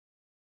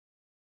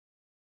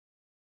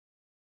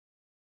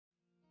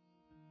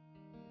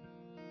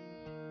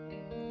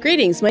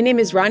Greetings, my name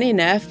is Ronnie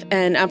Neff,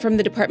 and I'm from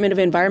the Department of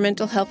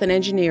Environmental Health and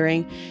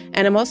Engineering,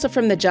 and I'm also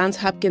from the Johns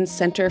Hopkins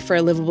Center for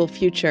a Livable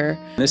Future.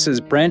 This is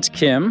Brent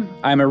Kim.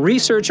 I'm a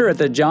researcher at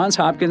the Johns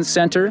Hopkins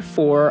Center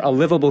for a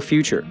Livable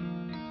Future.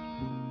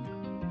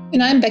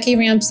 And I'm Becky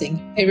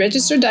Ramsing, a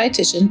registered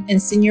dietitian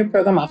and senior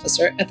program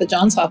officer at the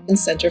Johns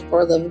Hopkins Center for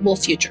a Livable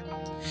Future.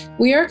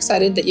 We are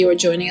excited that you are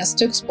joining us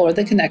to explore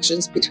the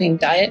connections between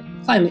diet,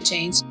 climate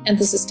change, and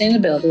the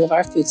sustainability of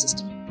our food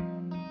system.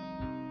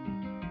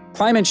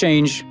 Climate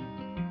change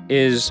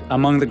is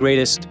among the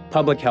greatest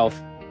public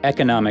health,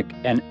 economic,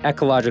 and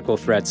ecological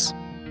threats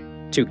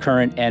to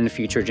current and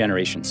future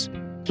generations.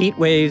 Heat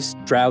waves,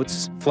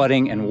 droughts,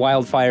 flooding, and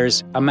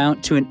wildfires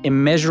amount to an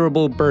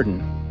immeasurable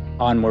burden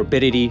on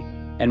morbidity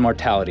and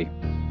mortality.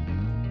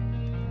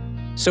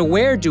 So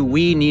where do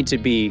we need to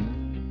be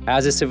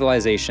as a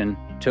civilization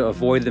to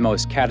avoid the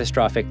most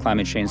catastrophic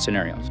climate change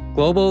scenarios?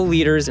 Global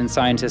leaders and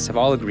scientists have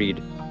all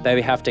agreed that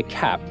we have to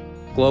cap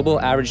global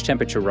average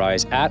temperature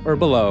rise at or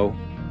below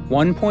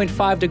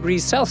 1.5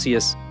 degrees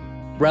Celsius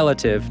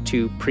relative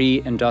to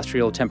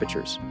pre-industrial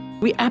temperatures.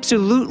 We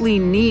absolutely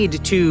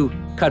need to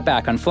cut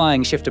back on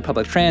flying, shift to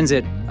public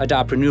transit,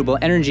 adopt renewable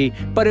energy,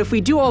 but if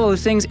we do all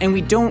those things and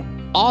we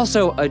don't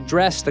also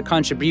address the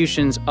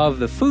contributions of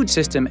the food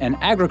system and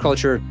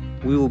agriculture,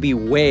 we will be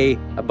way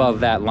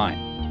above that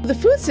line. The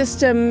food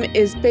system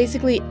is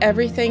basically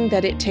everything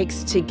that it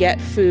takes to get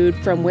food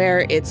from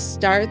where it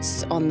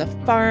starts on the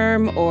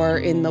farm or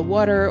in the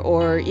water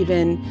or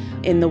even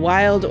in the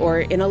wild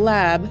or in a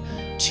lab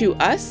to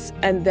us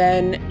and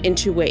then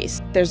into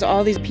waste. There's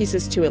all these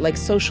pieces to it, like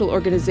social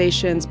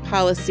organizations,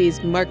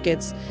 policies,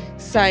 markets,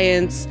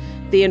 science,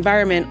 the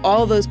environment,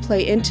 all those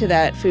play into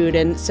that food.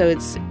 And so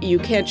you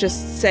can't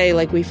just say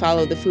like we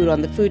follow the food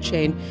on the food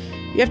chain.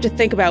 You have to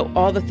think about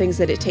all the things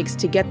that it takes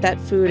to get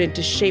that food and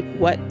to shape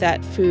what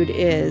that food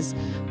is.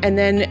 And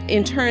then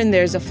in turn,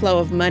 there's a flow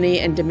of money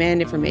and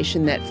demand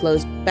information that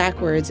flows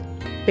backwards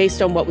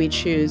based on what we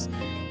choose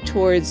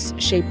towards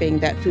shaping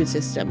that food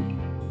system.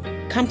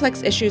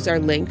 Complex issues are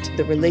linked,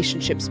 the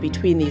relationships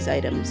between these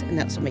items, and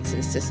that's what makes it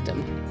a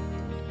system.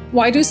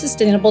 Why do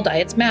sustainable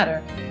diets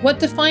matter? What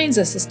defines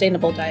a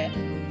sustainable diet?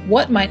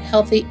 What might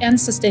healthy and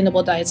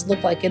sustainable diets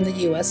look like in the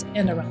U.S.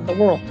 and around the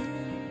world?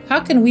 How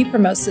can we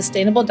promote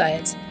sustainable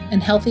diets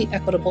and healthy,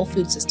 equitable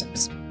food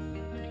systems?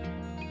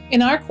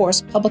 In our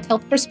course, Public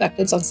Health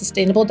Perspectives on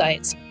Sustainable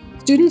Diets,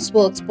 students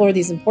will explore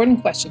these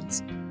important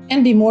questions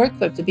and be more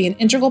equipped to be an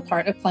integral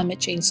part of climate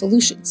change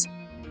solutions.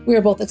 We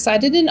are both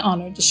excited and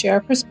honored to share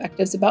our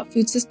perspectives about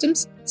food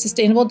systems,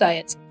 sustainable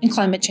diets, and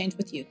climate change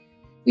with you.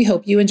 We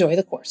hope you enjoy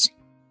the course.